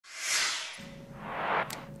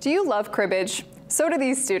Do you love cribbage? So do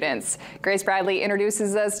these students. Grace Bradley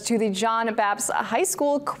introduces us to the John Bapst High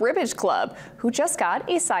School Cribbage Club, who just got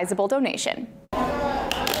a sizable donation.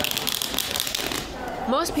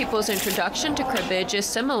 Most people's introduction to cribbage is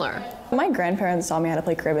similar. My grandparents taught me how to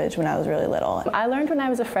play cribbage when I was really little. I learned when I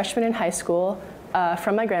was a freshman in high school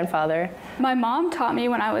from my grandfather. My mom taught me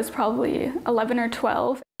when I was probably 11 or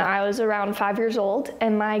 12. I was around 5 years old,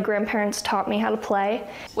 and my grandparents taught me how to play.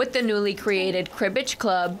 With the newly created Cribbage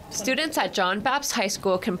Club, students at John Bapst High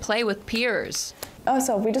School can play with peers.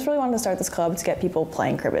 So we just really wanted to start this club to get people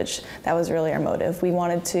playing cribbage. That was really our motive. We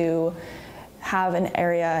wanted to have an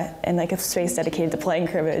area and like a space dedicated to playing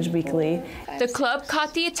cribbage weekly. The club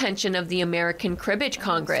caught the attention of the American Cribbage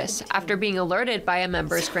Congress after being alerted by a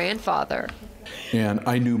member's grandfather. And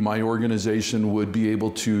I knew my organization would be able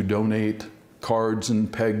to donate cards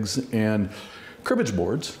and pegs and cribbage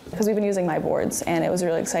boards. Because we've been using my boards, and it was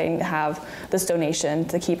really exciting to have this donation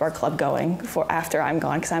to keep our club going for after I'm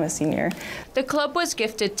gone, because I'm a senior. The club was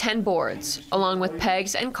gifted 10 boards, along with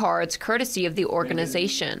pegs and cards courtesy of the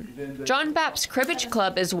organization. John Bapst Cribbage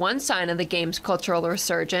Club is one sign of the game's cultural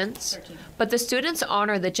resurgence, but the students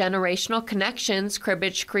honor the generational connections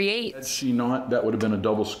cribbage creates. Had she not, that would have been a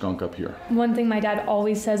double skunk up here. One thing my dad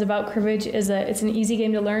always says about cribbage is that it's an easy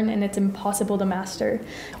game to learn and it's impossible to master.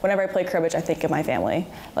 Whenever I play cribbage, I think of my family.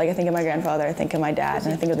 Like, I think of my grandfather, I think of my dad,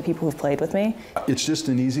 and I think of the people who've played with me. It's just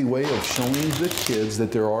an easy way of showing the kids that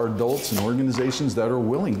there are adults and organizations that are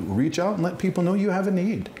willing to reach out and let people know you have a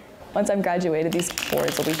need. Once I'm graduated, these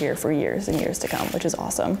boards will be here for years and years to come, which is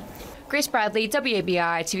awesome. Grace Bradley,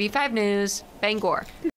 WABI TV 5 News, Bangor.